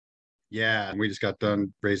Yeah, and we just got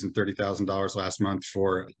done raising $30,000 last month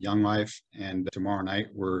for Young Life, and tomorrow night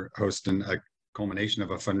we're hosting a culmination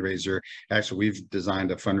of a fundraiser. Actually, we've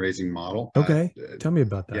designed a fundraising model. Okay. Tell me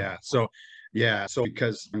about that. So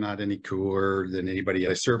because I'm not any cooler than anybody,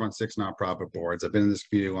 I serve on 6 nonprofit boards. I've been in this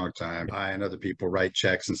community a long time. I and other people write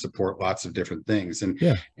checks and support lots of different things,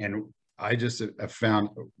 Yeah. and I just have found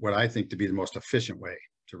what I think to be the most efficient way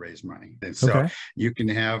to raise money. And so Okay. you can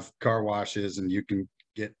have car washes and you can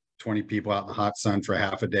get 20 people out in the hot sun for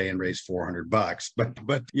half a day and raise $400.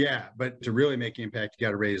 But to really make impact, you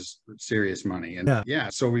got to raise serious money.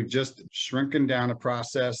 And so we've just shrunken down a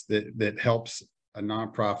process that helps a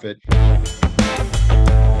nonprofit.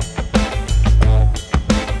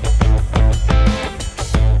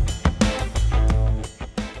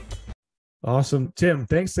 Awesome. Tim,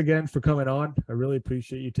 thanks again for coming on. I really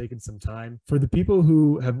appreciate you taking some time. For the people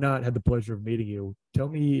who have not had the pleasure of meeting you, tell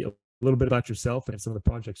me a little bit about yourself and some of the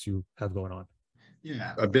projects you have going on.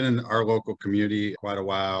 Yeah, I've been in our local community quite a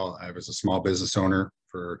while. I was a small business owner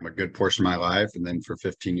for a good portion of my life. And then for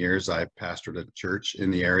 15 years, I pastored a church in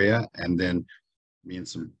the area. And then me and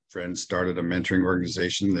some friends started a mentoring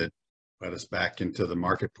organization that led us back into the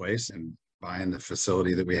marketplace and buying the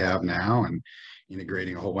facility that we have now and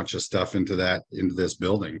integrating a whole bunch of stuff into this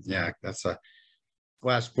building. Yeah, that's a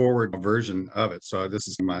flash forward version of it. So this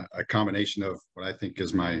is a combination of what I think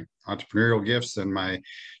is my entrepreneurial gifts and my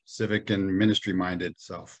civic and ministry minded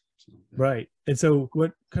self. Right. And so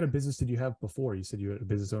what kind of business did you have before? You said you were a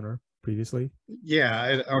business owner previously? Yeah,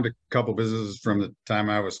 I owned a couple businesses from the time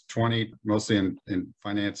I was 20, mostly in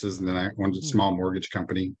finances. And then I owned a small mortgage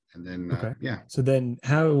company. And then, So then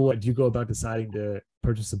how do you go about deciding to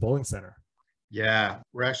purchase a bowling center? Yeah,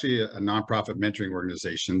 we're actually a nonprofit mentoring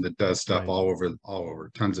organization that does stuff all over,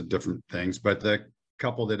 tons of different things. But the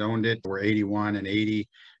couple that owned it were 81 and 80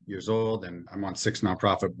 years old, and I'm on 6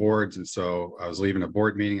 nonprofit boards. And so I was leaving a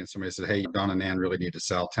board meeting, and somebody said, "Hey, Don and Ann really need to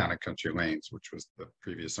sell Town and Country Lanes," which was the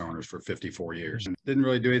previous owners for 54 years. And didn't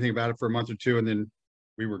really do anything about it for a month or two, and then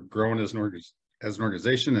we were growing as an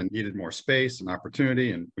organization and needed more space and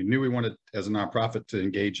opportunity. And we knew we wanted, as a nonprofit, to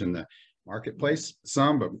engage in the marketplace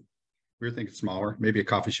some, but we were thinking smaller, maybe a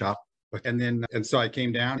coffee shop. And so I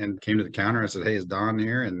came down and came to the counter. I said, "Hey, is Don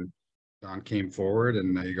here?" And Don came forward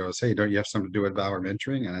and he goes, "Hey, don't you have something to do with our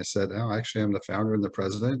mentoring?" And I said, "Oh, actually, I'm the founder and the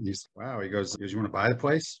president." And he's, "Wow." He goes, "You want to buy the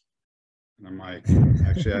place?" And I'm like,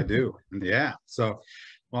 "Actually, I do." And so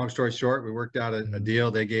long story short, we worked out a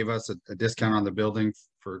deal. They gave us a discount on the building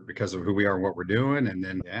because of who we are and what we're doing. And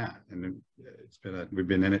then, we've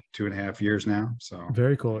been in it 2.5 years now. So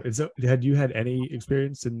very cool. And so had you had any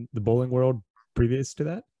experience in the bowling world previous to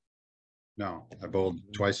that? No, I bowled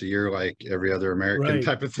twice a year, like every other American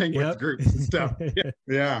type of thing with groups and stuff.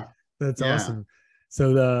 Yeah. That's awesome.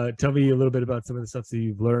 So tell me a little bit about some of the stuff that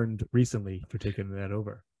you've learned recently for taking that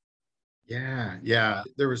over. Yeah.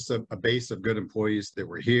 There was a base of good employees that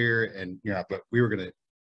were here, and but we were going to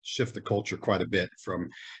shift the culture quite a bit from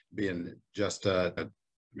being just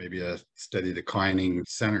maybe a steady declining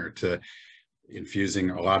center to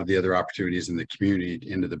infusing a lot of the other opportunities in the community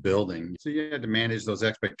into the building. So you had to manage those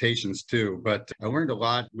expectations too. But I learned a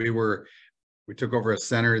lot. We took over a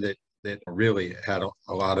center that really had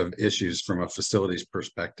a lot of issues from a facilities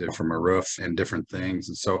perspective, from a roof and different things.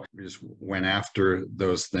 And so we just went after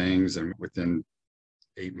those things. And within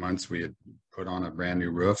 8 months, we had put on a brand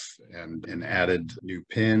new roof and added new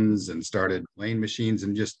pins and started lane machines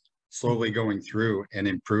and just slowly going through and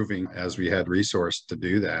improving as we had resource to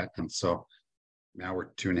do that. And so now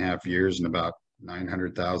we're 2.5 years and about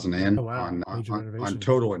 900,000 in on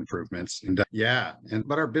total improvements. And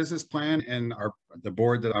but our business plan and the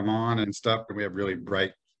board that I'm on and stuff, we have really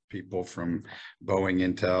bright people from Boeing,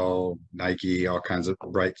 Intel, Nike, all kinds of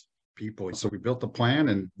bright people. So we built a plan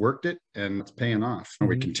and worked it, and it's paying off. And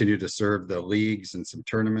we continue to serve the leagues and some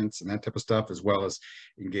tournaments and that type of stuff, as well as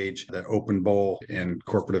engage the open bowl and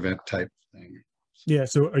corporate event type thing. Yeah.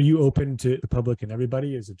 So are you open to the public and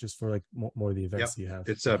everybody? Is it just for like more of the events you have?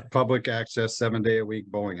 It's a public access 7-day-a-week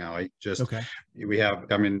bowling alley. We have,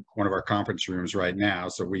 I'm in one of our conference rooms right now.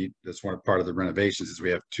 So that's part of the renovations is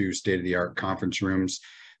we have 2 state-of-the-art conference rooms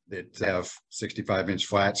that have 65-inch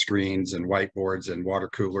flat screens and whiteboards and water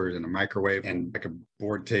coolers and a microwave and like a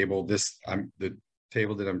board table. The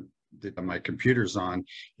table that my computer's on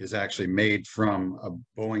is actually made from a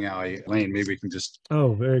bowling alley lane. Maybe we can just.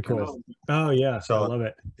 Oh, very cool. Oh yeah. So I love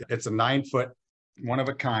it. It's a 9-foot one of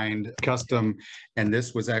a kind, custom, and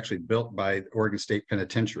this was actually built by Oregon State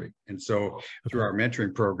Penitentiary. And so through our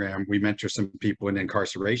mentoring program, we mentor some people in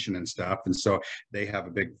incarceration and stuff. And so they have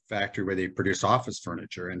a big factory where they produce office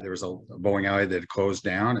furniture. And there was a bowling alley that had closed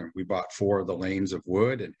down, and we bought 4 of the lanes of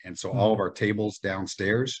wood. And so all of our tables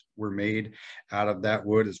downstairs were made out of that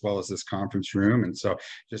wood, as well as this conference room. And so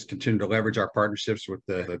just continue to leverage our partnerships with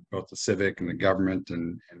both the civic and the government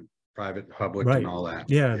and private, public, and all that.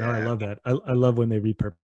 Yeah, no, I love that. I love when they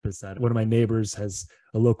repurpose that. One of my neighbors has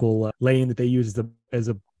a local lane that they use as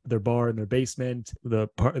their bar in their basement. The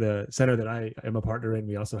center that I am a partner in,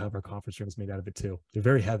 we also have our conference rooms made out of it too. They're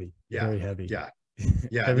very heavy. Very heavy. Yeah,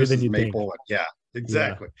 everything this is you maple. think. Yeah,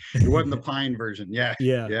 exactly. It wasn't the pine version. Yeah.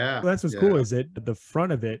 Well, that's what's cool, is that the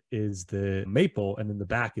front of it is the maple and then the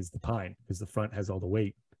back is the pine, because the front has all the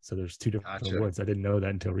weight. So there's 2 different woods. I didn't know that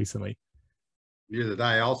until recently. Neither did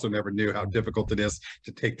I. Also never knew how difficult it is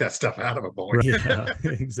to take that stuff out of a bowling. Yeah,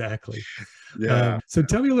 exactly. Yeah. So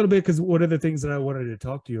tell me a little bit, because one of the things that I wanted to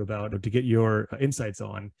talk to you about, to get your insights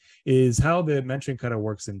on, is how the mentoring kind of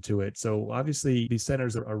works into it. So obviously these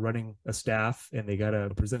centers are running a staff and they got to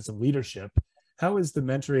present some leadership. How has the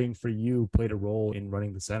mentoring for you played a role in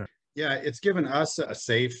running the center? Yeah, it's given us a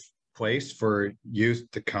safe place for youth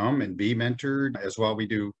to come and be mentored as well. We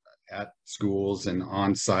do at schools and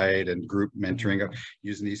on-site and group mentoring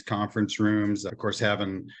using these conference rooms. Of course,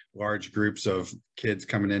 having large groups of kids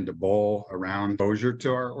coming in to bowl around exposure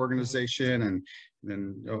to our organization. And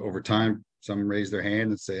then over time, some raise their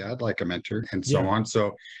hand and say, I'd like a mentor, and so on.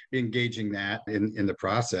 So engaging that in the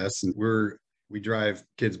process. And we drive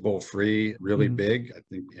Kids Bowl Free really big. I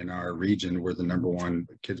think in our region, we're the #1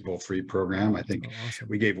 Kids Bowl Free program. I think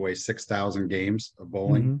we gave away 6,000 games of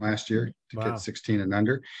bowling last year to kids 16 and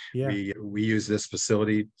under. We use this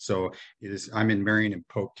facility. So I'm in Marion and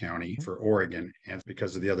Polk County for Oregon. And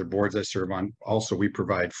because of the other boards I serve on, also we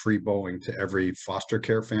provide free bowling to every foster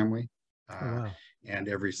care family and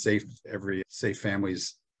every safe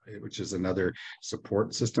families, which is another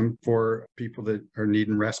support system for people that are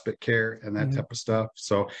needing respite care and that type of stuff.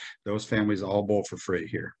 So those families all bowl for free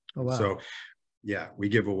here. So we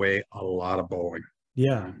give away a lot of bowling.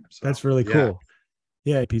 That's really cool.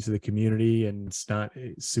 A piece of the community, and it's not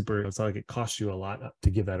like it costs you a lot to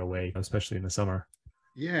give that away, especially in the summer.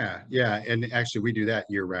 And actually we do that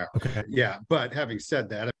year round. But having said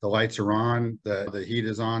that, the lights are on, the heat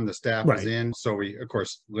is on, the staff is in, so we of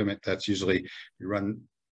course limit. That's usually we run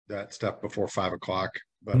that stuff before 5 o'clock,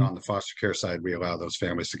 but on the foster care side, we allow those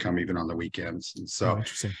families to come even on the weekends. And so,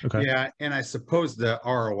 interesting. And I suppose the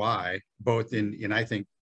ROI, both in I think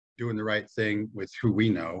doing the right thing with who we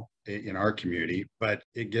know in our community, but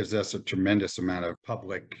it gives us a tremendous amount of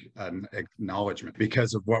public acknowledgement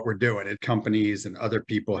because of what we're doing. And companies and other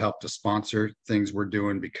people help to sponsor things we're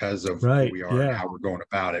doing because of who we are and how we're going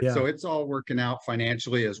about it. So it's all working out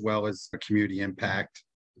financially as well as a community impact.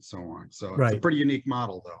 So on. So it's a pretty unique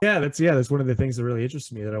model, though. That's one of the things that really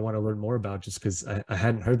interests me, that I want to learn more about, just because I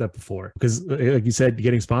hadn't heard that before. Because like you said,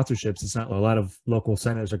 getting sponsorships, it's not a lot of local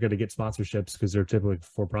centers are going to get sponsorships because they're typically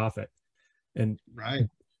for profit. And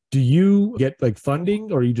do you get like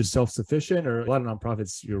funding, or are you just self-sufficient? Or a lot of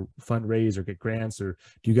nonprofits, you fundraise or get grants, or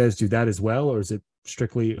do you guys do that as well, or is it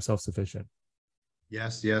strictly self-sufficient?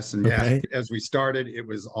 Yes, and as we started, it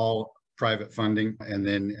was all private funding, and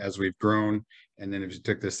then as we've grown, and then if you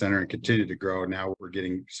took this center and continued to grow, now we're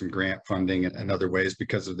getting some grant funding and other ways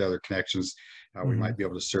because of the other connections. We might be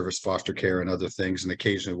able to service foster care and other things, and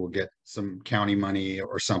occasionally we'll get some county money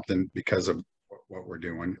or something because of what we're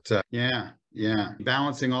doing. So,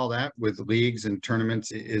 balancing all that with leagues and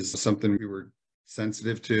tournaments is something we were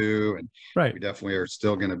sensitive to, and we definitely are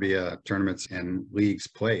still going to be a tournaments and leagues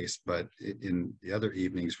place, but in the other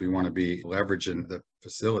evenings we want to be leveraging the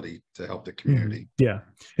facility to help the community.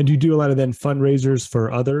 And do you do a lot of then fundraisers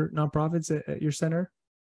for other nonprofits at your center?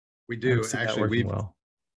 We do, actually.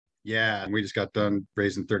 We just got done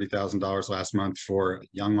raising $30,000 last month for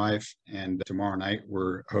Young Life, and tomorrow night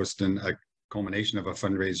we're hosting a culmination of a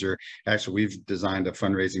fundraiser. Actually, we've designed a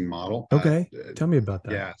fundraising model. Tell me about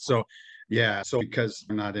that. So because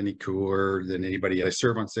I'm not any cooler than anybody, I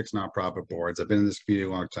serve on 6 nonprofit boards. I've been in this community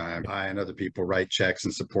a long time. I and other people write checks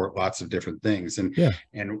and support lots of different things. And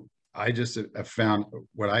I just have found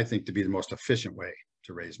what I think to be the most efficient way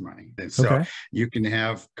to raise money. And so you can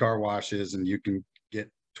have car washes and you can get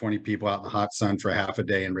 20 people out in the hot sun for half a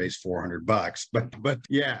day and raise $400.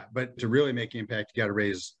 But to really make impact, you got to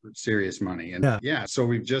raise serious money. And so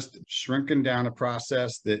we've just shrunken down a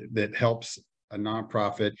process that helps a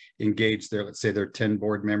nonprofit engage let's say their 10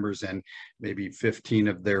 board members and maybe 15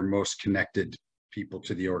 of their most connected people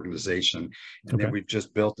to the organization. And then we've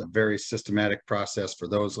just built a very systematic process for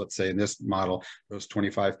those, let's say in this model, those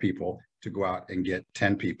 25 people to go out and get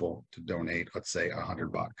 10 people to donate, let's say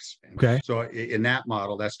 $100. Okay. So in that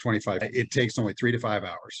model, that's 25. It takes only 3 to 5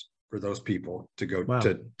 hours for those people to go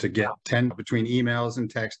to get 10 between emails and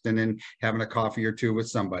text and then having a coffee or two with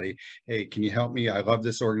somebody. Hey, can you help me? I love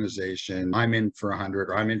this organization. I'm in for 100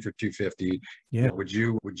 or I'm in for 250. Yeah. Would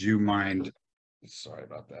you mind? Sorry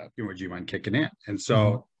about that. Would you mind kicking in? And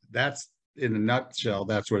so that's in a nutshell,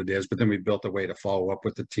 that's what it is. But then we built a way to follow up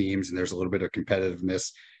with the teams, and there's a little bit of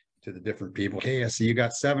competitiveness to the different people. Hey, I see you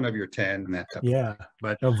got 7 of your 10 and that type of thing.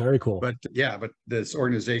 But very cool. But this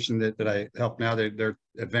organization that I help now, their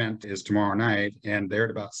event is tomorrow night, and they're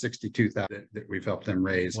at about 62,000 that we've helped them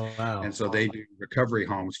raise. Wow. And so they do recovery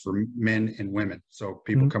homes for men and women. So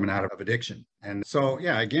people coming out of addiction. And so,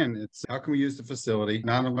 again, it's how can we use the facility?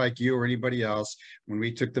 Not unlike you or anybody else. When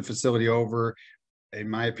we took the facility over, in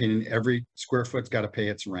my opinion, every square foot's got to pay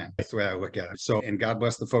its rent. That's the way I look at it. So, and God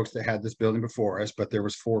bless the folks that had this building before us, but there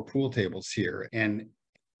was 4 pool tables here. And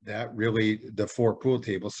that really, the 4 pool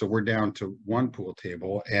tables. So we're down to 1 pool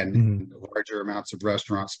table and larger amounts of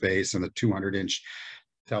restaurant space and a 200-inch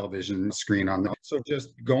television screen on them. So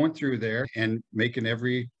just going through there and making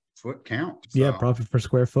every foot count. So, profit per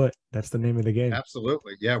square foot. That's the name of the game.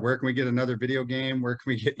 Absolutely. Yeah. Where can we get another video game? Where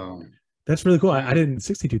can we get That's really cool. I didn't.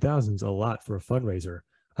 62,000 is a lot for a fundraiser.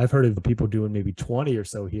 I've heard of people doing maybe 20 or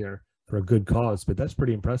so here for a good cause, but that's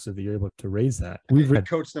pretty impressive that you're able to raise that. We've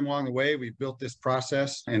coached them along the way. We've built this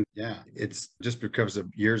process, and it's just because of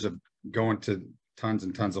years of going to tons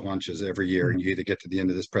and tons of lunches every year. And you either get to the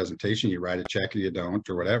end of this presentation, you write a check or you don't,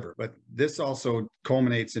 or whatever. But this also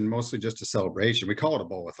culminates in mostly just a celebration. We call it a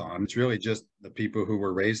bowl-a-thon. It's really just the people who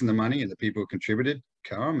were raising the money and the people who contributed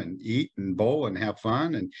come and eat and bowl and have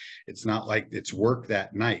fun. And it's not like it's work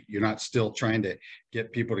that night. You're not still trying to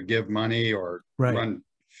get people to give money or run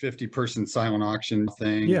 50-person silent auction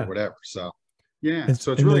thing or whatever. So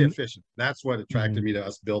so it's really efficient. That's what attracted me to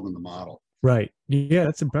us building the model. Right. Yeah,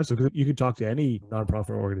 that's impressive, because you could talk to any nonprofit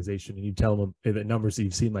organization and you tell them the numbers that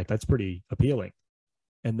you've seen, like that's pretty appealing.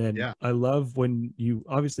 And then I love when you,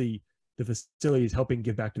 obviously the facility is helping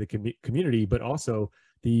give back to the community, but also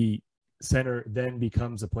the center then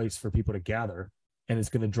becomes a place for people to gather, and it's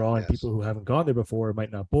going to draw in people who haven't gone there before,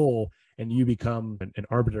 might not bowl, and you become an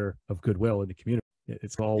arbiter of goodwill in the community.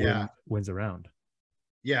 It's all wins around.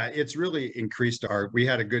 Yeah, it's really increased we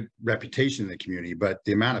had a good reputation in the community, but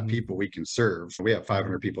the amount of people we can serve, we have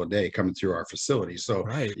 500 people a day coming through our facility. So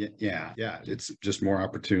it's just more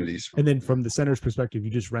opportunities. And then from the center's perspective,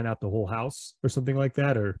 you just rent out the whole house or something like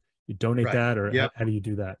that, or you donate that, or how do you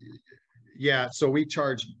do that? Yeah, so we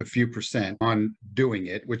charge a few percent on doing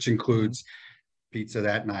it, which includes pizza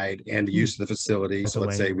that night and the use of the facility. So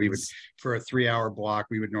let's say we would, for a 3-hour block,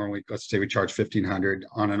 we would normally, let's say we charge $1,500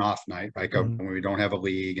 on an off night, like when we don't have a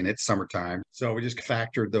league and it's summertime. So we just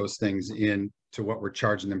factored those things in to what we're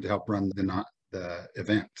charging them to help run the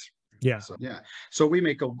event. So we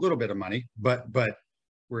make a little bit of money, but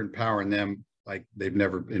we're empowering them like they've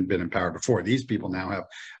never been empowered before. These people now have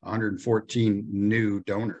 114 new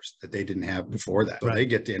donors that they didn't have before that. So they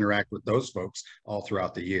get to interact with those folks all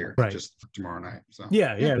throughout the year, just for tomorrow night. So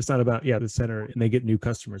it's not about the center, and they get new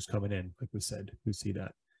customers coming in, like we said, who see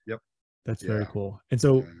that. That's very cool. And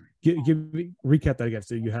so recap that again.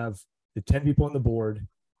 So you have the 10 people on the board,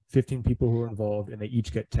 15 people who are involved, and they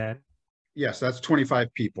each get 10. Yes, that's 25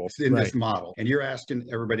 people in this model. And you're asking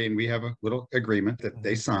everybody, and we have a little agreement that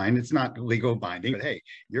they sign. It's not legal binding, but hey,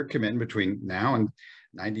 you're committing between now and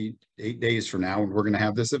 98 days from now, when we're going to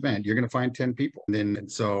have this event, you're going to find 10 people. And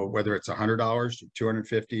so whether it's $100 or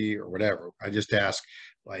 $250 or whatever, I just ask,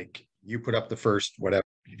 like, you put up the first, whatever.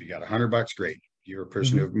 If you got $100, great. If you're a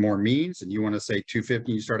person who have more means and you want to say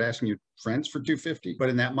 250, you start asking your friends for 250. But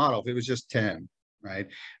in that model, if it was just 10, right,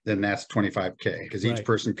 then that's 25K, because each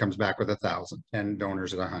person comes back with 1,000 and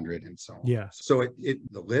donors at 100 and so on. So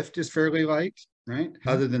the lift is fairly light, right?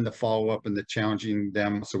 Other than the follow-up and the challenging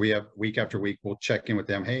them. So we have week after week, we'll check in with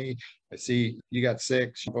them. Hey, I see you got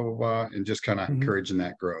 6, blah, blah, blah, and just kind of encouraging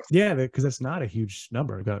that growth. Yeah, because that's not a huge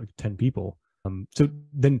number, about 10 people. So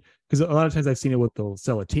then, because a lot of times I've seen it with, they'll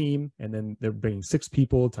sell a team and then they're bringing 6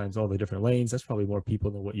 people times all the different lanes. That's probably more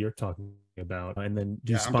people than what you're talking about. And then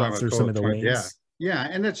do you sponsor some of the lanes? Yeah.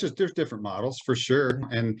 And that's just, there's different models for sure.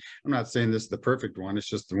 And I'm not saying this is the perfect one. It's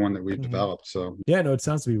just the one that we've developed. So no, it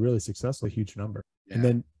sounds to be really successful, a huge number. And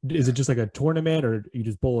then is it just like a tournament, or you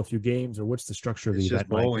just bowl a few games, or what's the structure of the event?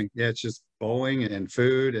 Bowling. Yeah, it's just bowling and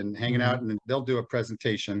food and hanging out. And then they'll do a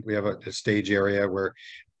presentation. We have a stage area where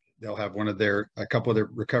they'll have a couple of their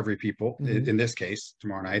recovery people, in this case,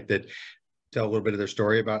 tomorrow night, that tell a little bit of their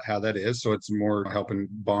story about how that is. So it's more helping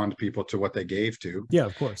bond people to what they gave to. Yeah,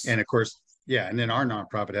 of course. And of course, yeah. And then our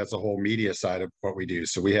nonprofit has a whole media side of what we do.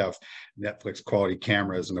 So we have Netflix quality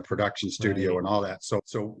cameras and a production studio and all that. So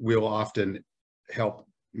we'll often help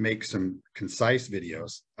make some concise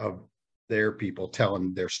videos of their people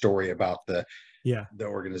telling their story about the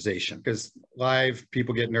organization, because live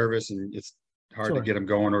people get nervous and it's hard to get them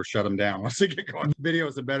going or shut them down once they get going. Video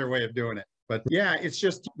is a better way of doing it. But yeah, it's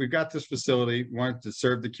just, we've got this facility, wanted to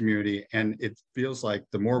serve the community. And it feels like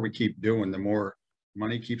the more we keep doing, the more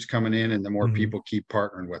money keeps coming in and the more people keep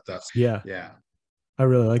partnering with us. Yeah. Yeah. I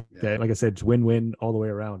really like that. Like I said, it's win-win all the way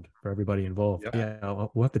around for everybody involved.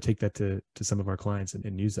 We'll have to take that to some of our clients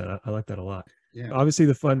and use that. I like that a lot. Yeah. Obviously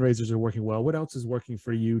the fundraisers are working well. What else is working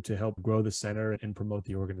for you to help grow the center and promote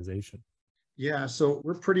the organization? Yeah. So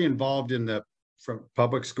we're pretty involved in from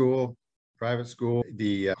public school, private school,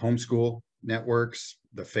 the homeschool networks,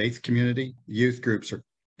 the faith community. Youth groups are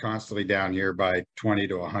constantly down here by 20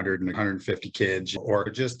 to 100 and 150 kids, or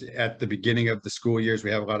just at the beginning of the school years, we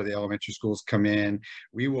have a lot of the elementary schools come in.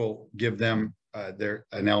 We will give them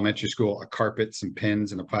an elementary school, a carpet, some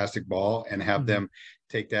pins and a plastic ball, and have them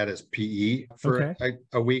take that as PE for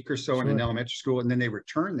a week or so in an elementary school. And then they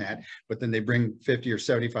return that, but then they bring 50 or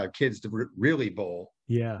 75 kids to really bowl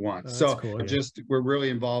once. So cool, we're really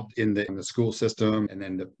involved in the school system. And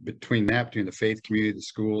then between the faith community, the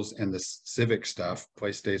schools, and the civic stuff,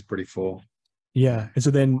 place stays pretty full. Yeah. And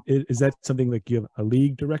so then is that something like you have a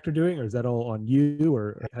league director doing, or is that all on you,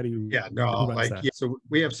 or how do you? Yeah, no, so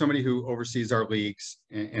we have somebody who oversees our leagues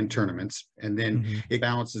and tournaments, and then it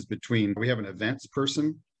balances between, we have an events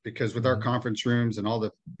person, because with our conference rooms and all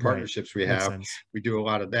the partnerships we have, we do a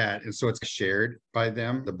lot of that. And so it's shared by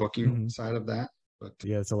them, the booking side of that. But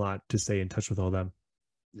yeah, it's a lot to stay in touch with all them.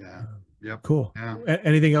 Yeah. Yep. Cool. Yeah.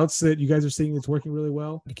 Anything else that you guys are seeing that's working really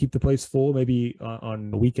well to keep the place full, maybe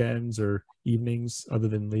on weekends or evenings other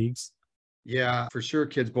than leagues? Yeah, for sure.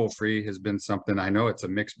 Kids Bowl Free has been something. I know it's a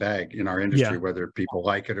mixed bag in our industry, whether people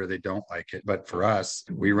like it or they don't like it. But for us,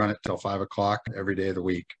 we run it till 5 o'clock every day of the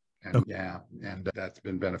week. And and that's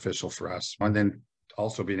been beneficial for us. And then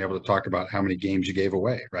also being able to talk about how many games you gave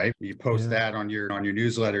away, right? You post that on your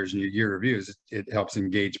newsletters and your year reviews. It helps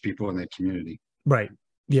engage people in the community. Right.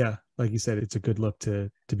 Yeah. Like you said, it's a good look to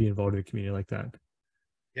be involved in a community like that.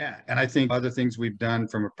 Yeah. And I think other things we've done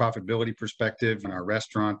from a profitability perspective in our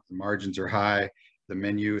restaurant, the margins are high. The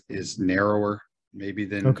menu is narrower maybe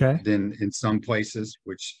than in some places,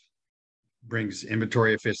 which brings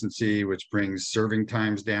inventory efficiency, which brings serving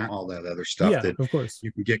times down, all that other stuff that of course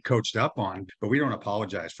you can get coached up on. But we don't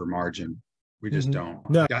apologize for margin. We just don't.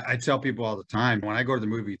 No. I tell people all the time, when I go to the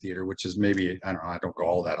movie theater, which is maybe, I don't know, I don't go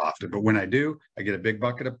all that often, but when I do, I get a big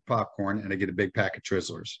bucket of popcorn and I get a big pack of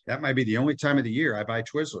Twizzlers. That might be the only time of the year I buy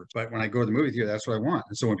Twizzlers. But when I go to the movie theater, that's what I want.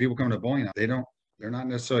 And so when people come to bowling, they're not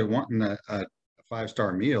necessarily wanting a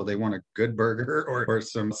 5-star meal. They want a good burger or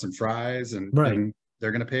some fries, and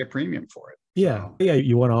they're going to pay a premium for it. Yeah.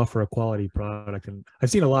 You want to offer a quality product. And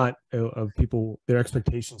I've seen a lot of people, their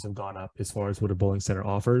expectations have gone up as far as what a bowling center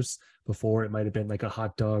offers. Before, it might have been like a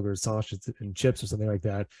hot dog or sausage and chips or something like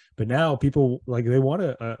that. But now people they want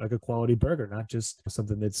a quality burger, not just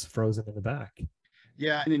something that's frozen in the back.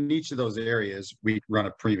 Yeah. And in each of those areas, we run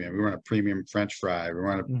a premium. We run a premium French fry. We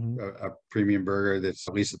run a premium burger that's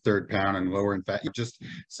at least a third pound and lower in fat. Just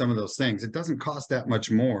some of those things. It doesn't cost that much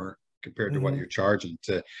more compared to what you're charging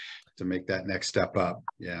to make that next step up.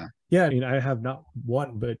 Yeah. I mean, I have not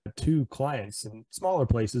one, but 2 clients in smaller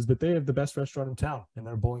places, but they have the best restaurant in town in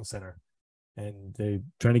their bowling center. And they're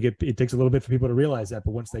trying to it takes a little bit for people to realize that,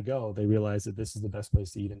 but once they go, they realize that this is the best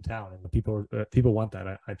place to eat in town. And the people want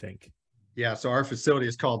that, I think. Yeah. So our facility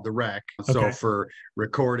is called The Rec. So for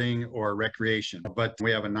recording or recreation, but we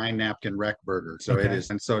have a 9-napkin rec burger. So it is.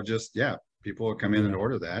 And so people will come in and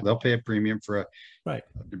order that. They'll pay a premium for a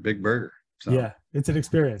big burger. So. Yeah, it's an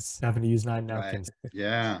experience having to use 9 napkins. Right.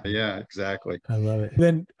 Yeah, exactly. I love it.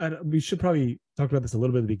 Then we should probably talk about this a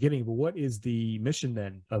little bit at the beginning, but what is the mission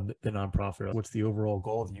then of the nonprofit? What's the overall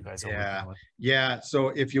goal that you guys are working on? Yeah. So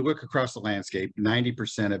if you look across the landscape,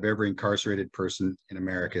 90% of every incarcerated person in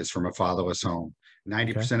America is from a fatherless home.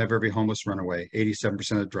 90% of every homeless runaway,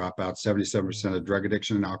 87% of dropouts, 77% of drug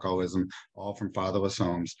addiction and alcoholism, all from fatherless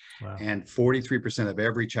homes. Wow. And 43% of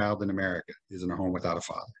every child in America is in a home without a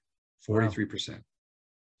father. 43%. Wow.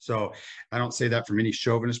 So I don't say that from any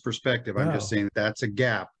chauvinist perspective. I'm just saying that's a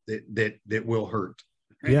gap that will hurt.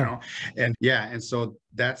 You know? And so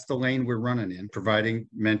that's the lane we're running in, providing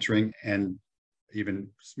mentoring, and even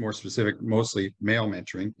more specific, mostly male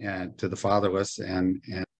mentoring, and to the fatherless and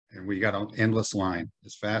and we got an endless line.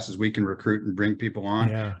 As fast as we can recruit and bring people on,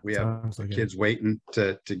 Yeah, we have kids waiting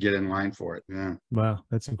to get in line for it. Yeah. Wow,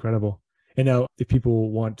 that's incredible. And now, if people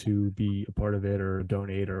want to be a part of it or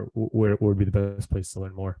donate, or where would be the best place to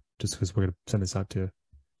learn more? Just because we're going to send this out to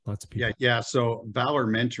lots of people. Yeah. So Valor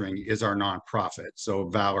Mentoring is our nonprofit. So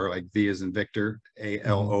Valor, like V as in Victor,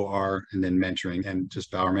 ALOR, and then mentoring, and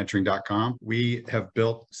just valormentoring.com. We have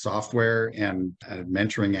built software and a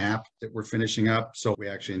mentoring app that we're finishing up. So we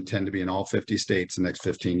actually intend to be in all 50 states in the next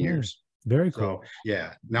 15 years. Very cool. So,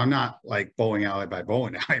 yeah. Now, not like bowling alley by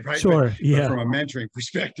bowling alley, right? Sure. But from a mentoring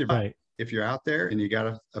perspective, right. If you're out there and you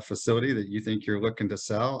got a facility that you think you're looking to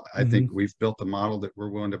sell, I think we've built a model that we're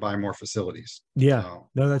willing to buy more facilities. Yeah. So,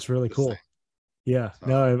 no, that's really cool. Yeah. So,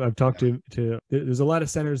 no, I've talked to, there's a lot of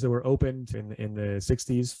centers that were opened in the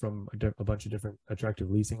 60s from a bunch of different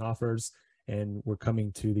attractive leasing offers. And we're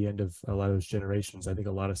coming to the end of a lot of those generations. I think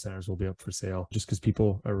a lot of centers will be up for sale just because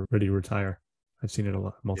people are ready to retire. I've seen it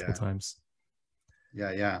multiple times.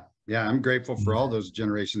 Yeah. I'm grateful for all those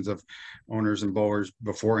generations of owners and bowlers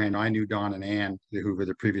beforehand. I knew Don and Ann, who were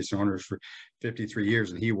the previous owners, for 53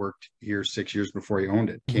 years, and he worked here 6 years before he owned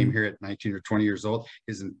it. Came here at 19 or 20 years old.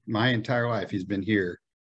 My entire life, he's been here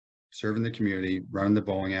serving the community, running the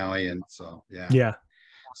bowling alley. And so, yeah.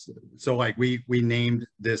 So like we named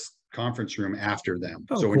this conference room after them.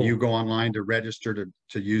 So when you go online to register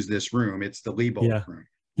to use this room, it's the Lee Bowl room.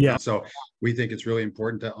 Yeah. So we think it's really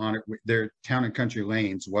important to honor their Town and Country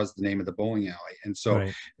Lanes was the name of the bowling alley. And so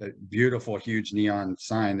a beautiful, huge neon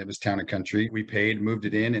sign that was Town and Country. We paid, moved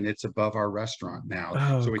it in, and it's above our restaurant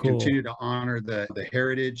now. So we continue to honor the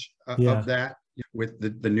heritage of that with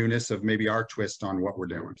the newness of maybe our twist on what we're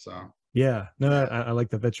doing. So. Yeah, no, I like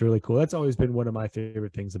that. That's really cool. That's always been one of my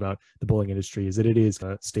favorite things about the bowling industry is that it is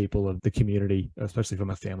a staple of the community, especially from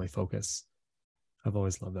a family focus. I've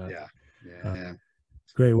always loved that. Yeah.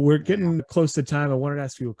 Great. We're getting close to time. I wanted to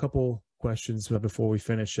ask you a couple questions before we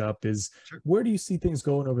finish up. Where do you see things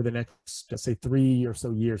going over the next, let's say, 3 or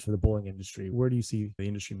so years for the bowling industry? Where do you see the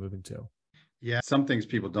industry moving to? Yeah, some things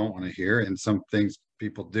people don't want to hear and some things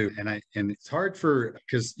people do. And it's hard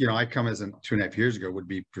because, I come as 2.5 years ago would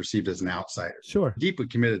be perceived as an outsider. Sure. Deeply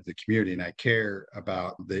committed to the community, and I care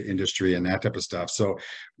about the industry and that type of stuff. So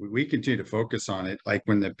we continue to focus on it. Like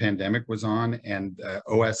when the pandemic was on and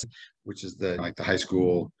OS, which is the high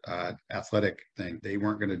school athletic thing, they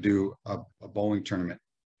weren't going to do a bowling tournament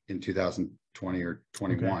in 2020 or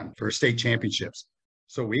 21 for state championships.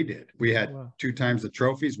 So we did. We had 2 times the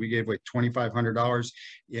trophies. We gave away $2,500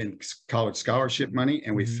 in college scholarship money,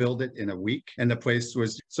 and we filled it in a week. And the place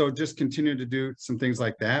was, so just continue to do some things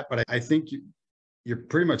like that. But I think you're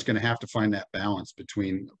pretty much going to have to find that balance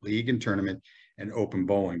between league and tournament and open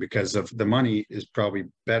bowling, because of the money is probably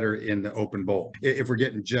better in the open bowl. If we're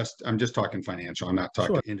getting I'm just talking financial, I'm not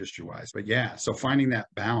talking industry wise, but so finding that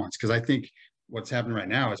balance, because I think what's happening right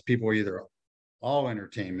now is people are either all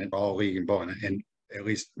entertainment, all league and bowling, and at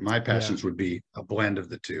least my passions would be a blend of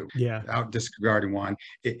the two, without disregarding one.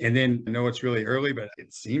 And then I know it's really early, but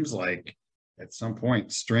it seems like at some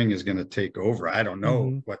point string is going to take over. I don't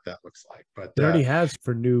know what that looks like, but it already has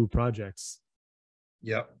for new projects.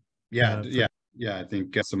 Yeah. I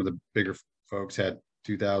think some of the bigger folks had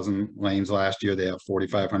 2,000 lanes last year. They have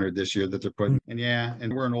 4,500 this year that they're putting.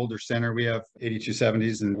 And we're an older center. We have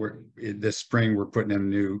 8270s, and this spring we're putting in a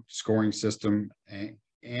new scoring system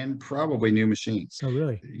and probably new machines. Oh,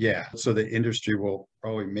 really? Yeah. So the industry will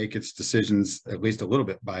probably make its decisions at least a little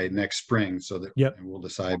bit by next spring, so that and we'll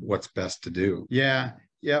decide what's best to do. Yeah.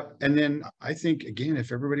 Yep. And then I think, again,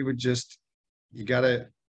 if everybody would just,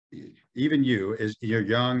 even you're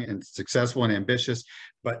young and successful and ambitious,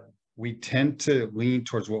 but we tend to lean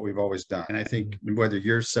towards what we've always done. And I think whether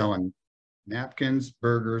you're selling napkins,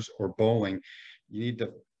 burgers, or bowling, you need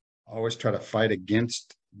to always try to fight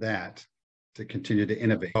against that to continue to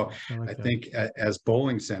innovate. So I think as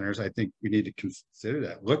bowling centers, I think we need to consider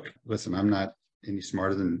that. Listen, I'm not any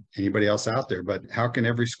smarter than anybody else out there, but how can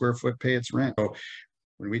every square foot pay its rent? So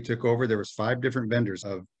when we took over, there was 5 different vendors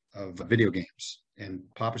of video games and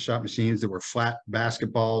Pop-A-Shot machines that were flat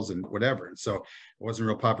basketballs and whatever. And so it wasn't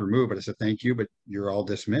a real popular move, but I said, thank you, but you're all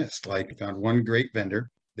dismissed. Like, found one great vendor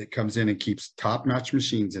that comes in and keeps top-notch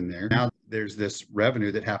machines in there. Now there's this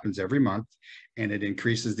revenue that happens every month, and it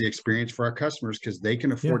increases the experience for our customers because they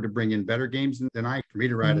can afford to bring in better games than for me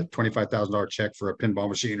to write a $25,000 check for a pinball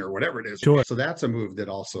machine or whatever it is. Sure. So that's a move that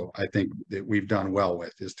also I think that we've done well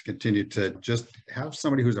with, is to continue to just have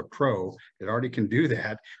somebody who's a pro that already can do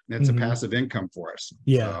that. And it's a passive income for us.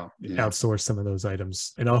 Yeah. So, outsource some of those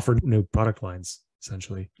items and offer new product lines,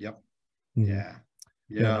 essentially. Yep.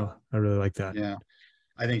 No, I really like that. Yeah.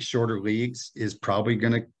 I think shorter leagues is probably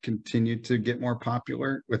going to continue to get more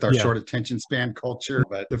popular with our short attention span culture,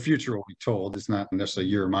 but the future will be told. It's not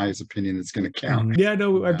necessarily your or my opinion that's going to count. Yeah,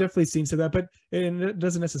 no, I've definitely seen some of that, but it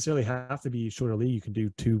doesn't necessarily have to be shorter league. You can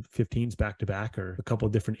do 2 15s back to back or a couple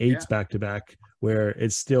of different 8s back to back where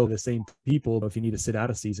it's still the same people. If you need to sit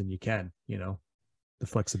out a season, you can, the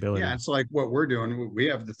flexibility. Yeah, it's like what we're doing. We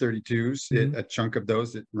have the 32s, a chunk of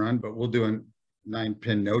those that run, but we'll do a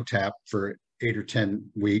 9-pin no tap for 8 or 10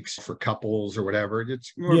 weeks for couples or whatever.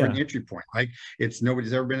 It's more of an entry point. Like it's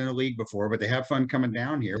nobody's ever been in a league before, but they have fun coming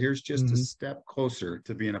down here. Here's just a step closer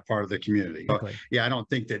to being a part of the community. Exactly. Yeah, I don't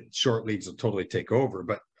think that short leagues will totally take over,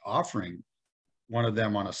 but offering one of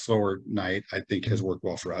them on a slower night, I think has worked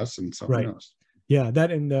well for us. And so who knows? Yeah,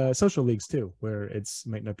 that and social leagues too, where it's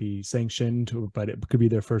might not be sanctioned, but it could be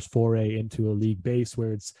their first foray into a league base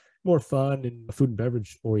where it's more fun and food and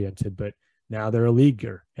beverage oriented, but now they're a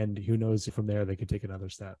leaguer, and who knows from there they could take another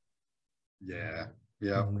step. Yeah.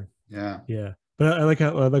 But I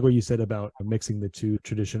like what you said about mixing the two,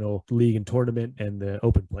 traditional league and tournament and the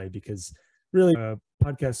open play, because really a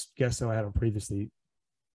podcast guest I had on previously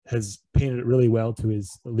has painted it really well to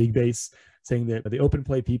his league base, saying that the open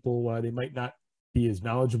play people, they might not be as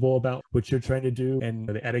knowledgeable about what you're trying to do and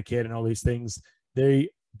the etiquette and all these things. They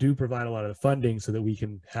do provide a lot of the funding so that we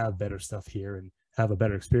can have better stuff here and have a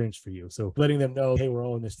better experience for you. So letting them know, hey, we're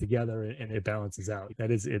all in this together, and it balances out.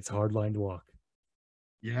 It's a hard line to walk.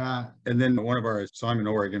 Yeah. And then so I'm in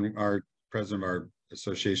Oregon, our president of our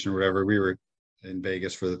association or whatever, we were in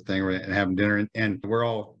Vegas for the thing and having dinner, and we're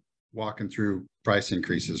all walking through price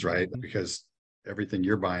increases, right? Because everything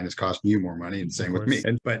you're buying is costing you more money, and same with me.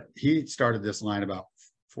 But he started this line about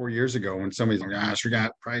 4 years ago when somebody's like, gosh, we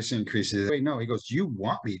got price increases. Wait, no, he goes, you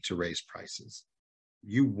want me to raise prices.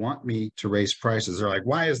 You want me to raise prices. They're like,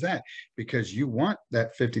 why is that? Because you want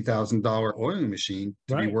that $50,000 oiling machine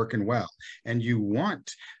to be working well, and you want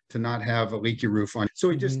to not have a leaky roof on. So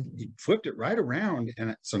he flipped it right around.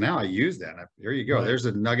 And so now I use that. There you go. Right. There's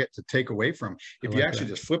a nugget to take away from. If you actually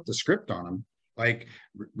just flip the script on them, like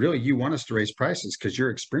really, you want us to raise prices because your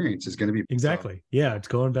experience is going to be exactly. Yeah. It's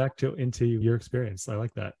going back into your experience. I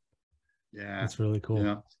like that. Yeah. That's really cool.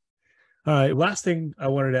 Yeah. All right. Last thing I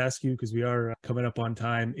wanted to ask you, because we are coming up on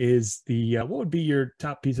time, is what would be your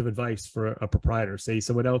top piece of advice for a proprietor? Say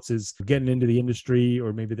someone else is getting into the industry,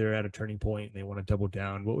 or maybe they're at a turning point and they want to double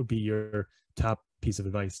down. What would be your top piece of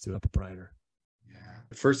advice to a proprietor?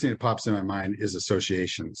 The first thing that pops in my mind is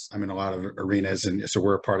associations. I'm in a lot of arenas, and so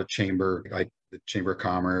we're a part of chamber, like the Chamber of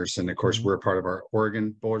Commerce, and of course we're a part of our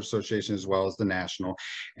Oregon Bowlers Association as well as the national.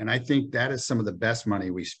 And I think that is some of the best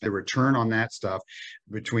money we spend. The return on that stuff,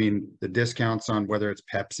 between the discounts on whether it's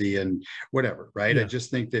Pepsi and whatever, right? I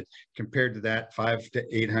just think that compared to that $500 to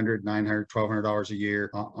 $800, $900, $1,200 a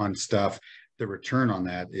year on stuff, the return on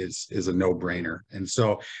that is a no-brainer. And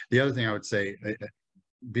so the other thing I would say,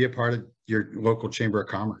 be a part of your local Chamber of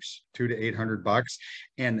Commerce, $200 to $800.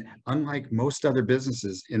 And unlike most other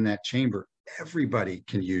businesses in that chamber, everybody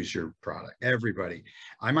can use your product. Everybody.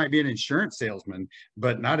 I might be an insurance salesman,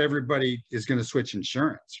 but not everybody is going to switch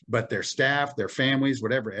insurance. But their staff, their families,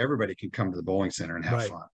 whatever, everybody can come to the bowling center and have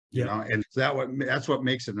fun. You know, and that's what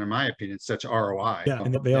makes it, in my opinion, such ROI. Yeah,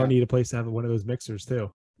 and they all need a place to have one of those mixers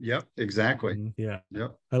too. Yep, exactly. Yep.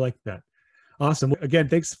 I like that. Awesome. Again,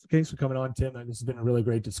 thanks for coming on, Tim. This has been a really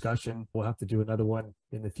great discussion. We'll have to do another one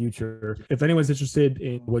in the future. If anyone's interested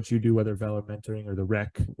in what you do, whether Valor Mentoring or the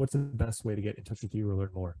Rec, what's the best way to get in touch with you or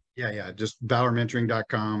learn more? Yeah. Just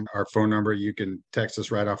valormentoring.com. Our phone number, you can text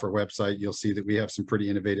us right off our website. You'll see that we have some pretty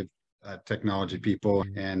innovative technology people.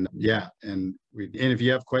 And if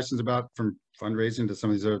you have questions about from fundraising to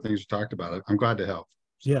some of these other things we talked about, I'm glad to help.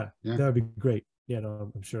 So, yeah, that would be great. Yeah,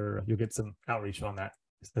 no, I'm sure you'll get some outreach on that.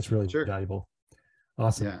 That's really valuable.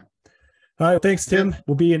 Awesome. Yeah. All right. Thanks, Tim.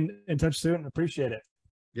 We'll be in touch soon. Appreciate it.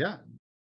 Yeah.